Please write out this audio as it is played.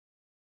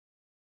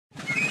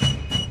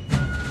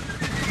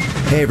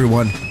Hey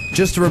everyone,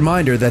 just a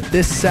reminder that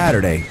this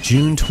Saturday,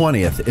 June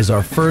 20th, is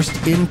our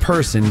first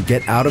in-person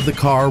Get Out of the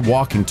Car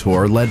walking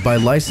tour led by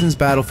licensed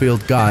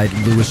battlefield guide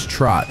Louis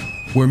Trott.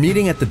 We're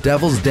meeting at the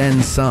Devil's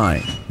Den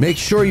sign. Make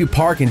sure you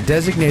park in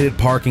designated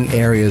parking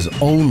areas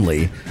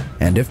only,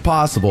 and if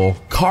possible,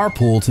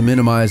 carpool to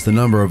minimize the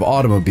number of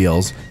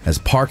automobiles, as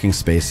parking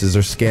spaces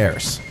are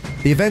scarce.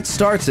 The event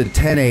starts at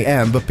 10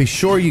 a.m., but be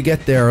sure you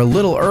get there a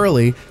little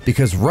early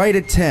because right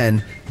at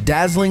 10,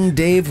 dazzling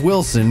Dave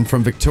Wilson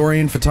from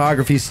Victorian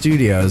Photography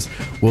Studios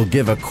will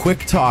give a quick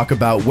talk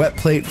about wet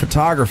plate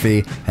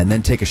photography and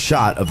then take a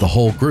shot of the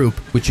whole group,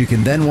 which you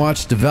can then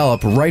watch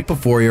develop right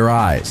before your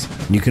eyes.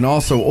 You can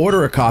also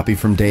order a copy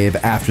from Dave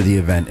after the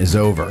event is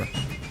over.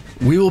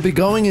 We will be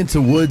going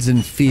into woods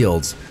and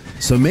fields,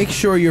 so make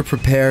sure you're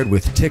prepared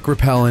with tick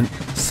repellent,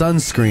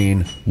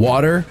 sunscreen,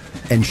 water,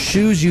 and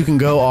shoes you can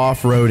go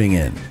off-roading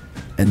in.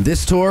 And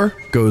this tour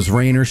goes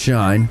rain or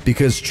shine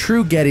because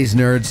true Gettys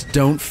nerds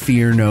don't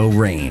fear no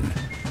rain.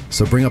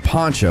 So bring a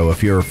poncho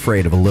if you're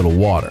afraid of a little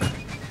water.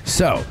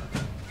 So,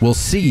 we'll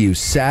see you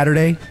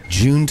Saturday,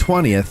 June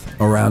 20th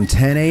around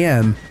 10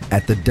 a.m.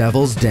 at the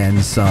Devil's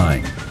Den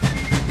sign.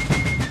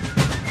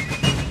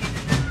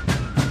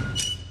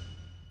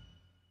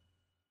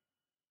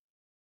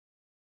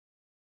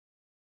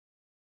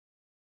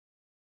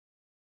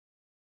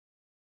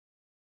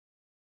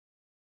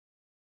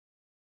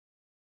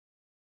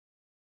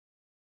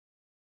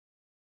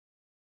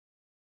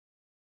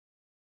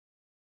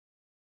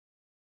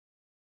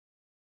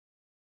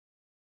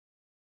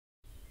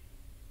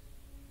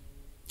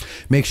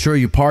 Make sure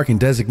you park in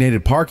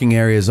designated parking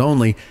areas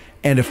only,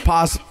 and if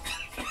possible...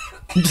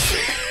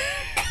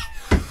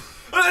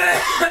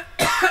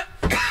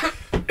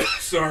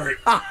 Sorry.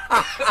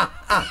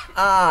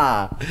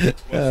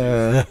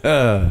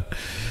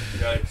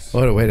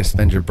 What a way to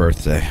spend your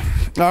birthday.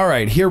 All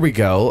right, here we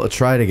go. Let's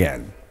try it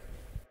again.